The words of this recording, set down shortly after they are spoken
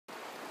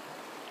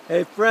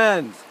Hey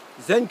friends,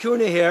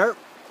 Zenkahuna here.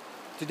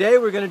 Today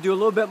we're going to do a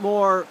little bit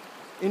more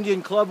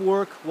Indian club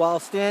work while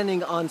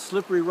standing on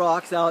slippery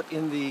rocks out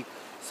in the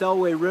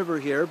Selway River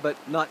here, but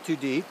not too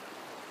deep.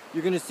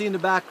 You're going to see in the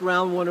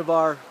background one of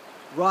our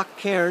rock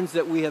cairns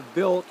that we have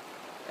built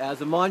as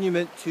a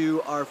monument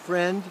to our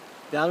friend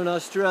down in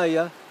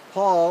Australia,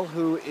 Paul,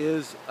 who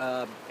is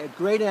a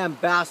great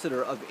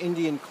ambassador of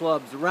Indian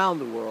clubs around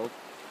the world.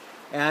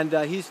 And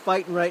he's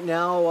fighting right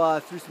now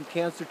through some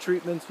cancer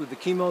treatments with the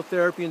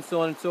chemotherapy and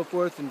so on and so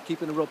forth, and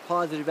keeping a real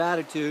positive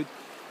attitude.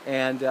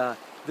 And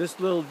this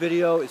little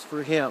video is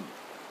for him.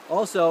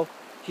 Also,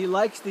 he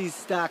likes these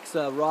stacks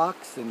of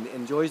rocks and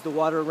enjoys the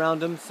water around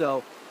them.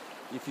 So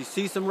if you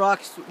see some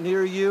rocks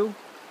near you,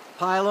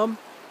 pile them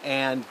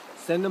and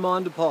send them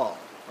on to Paul.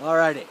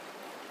 Alrighty.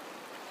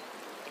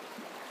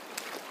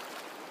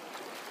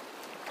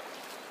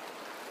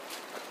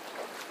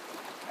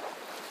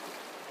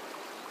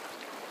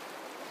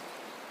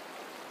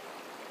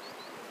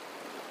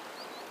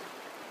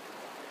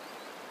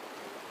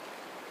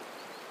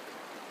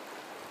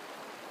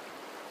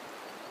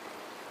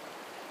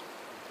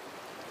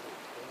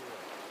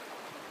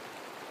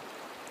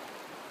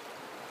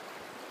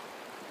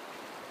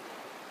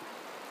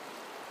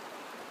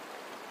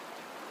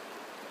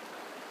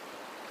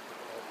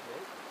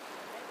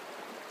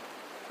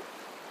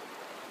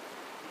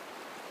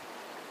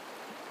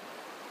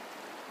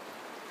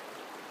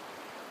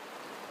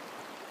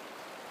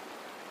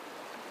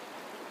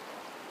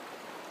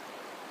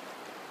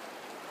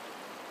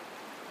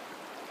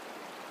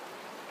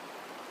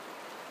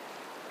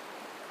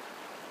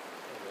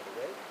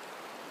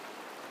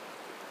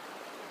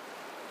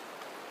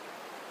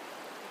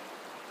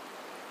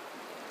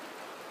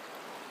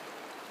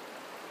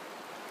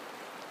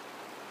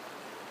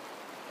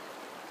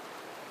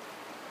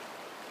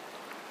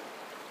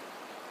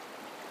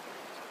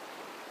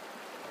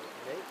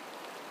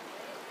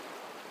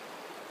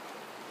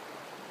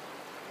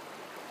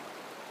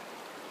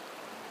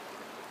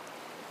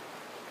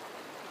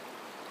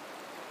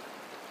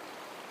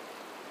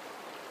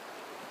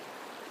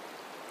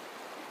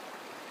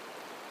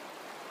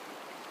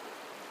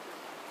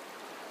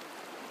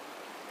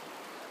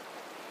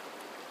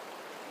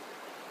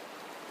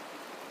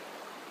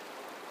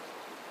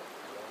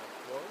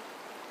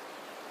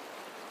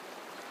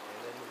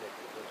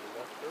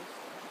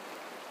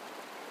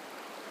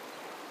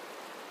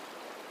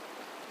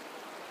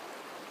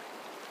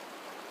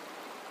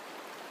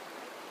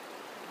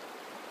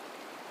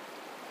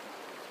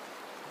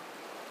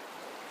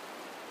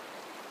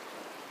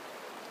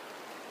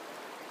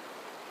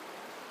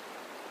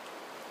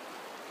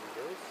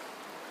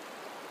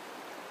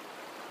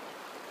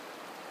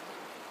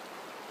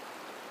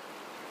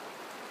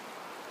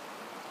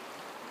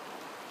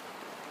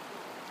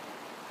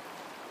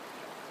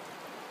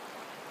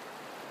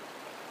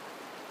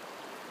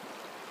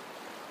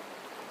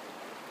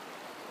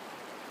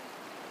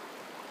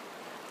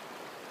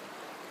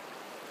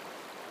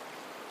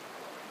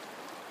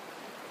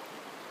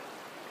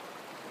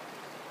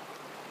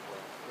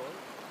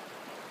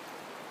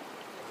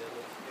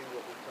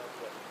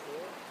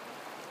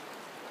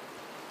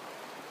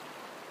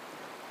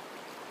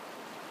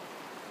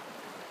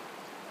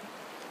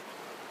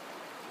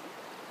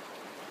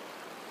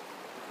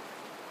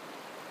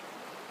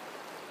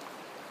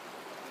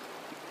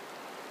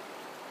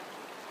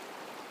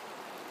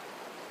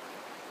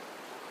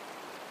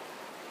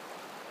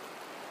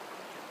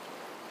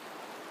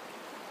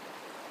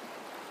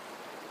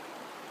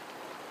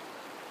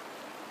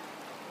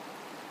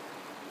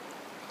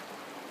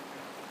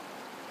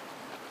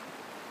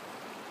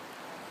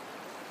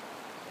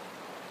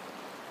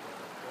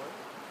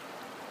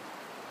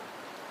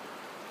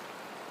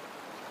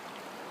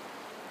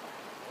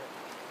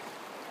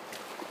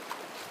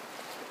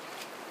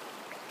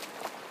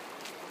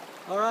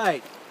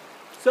 Alright,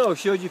 so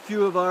showed you a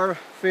few of our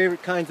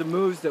favorite kinds of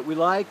moves that we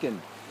like.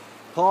 And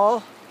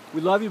Paul,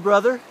 we love you,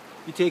 brother.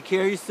 You take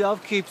care of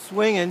yourself, keep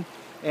swinging,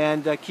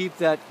 and keep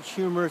that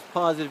humorous,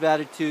 positive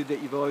attitude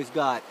that you've always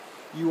got.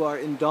 You are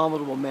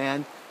indomitable,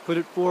 man. Put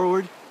it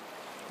forward.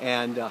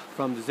 And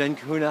from the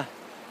Zenkahuna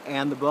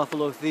and the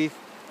Buffalo Thief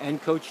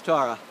and Coach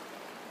Tara,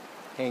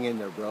 hang in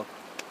there, bro.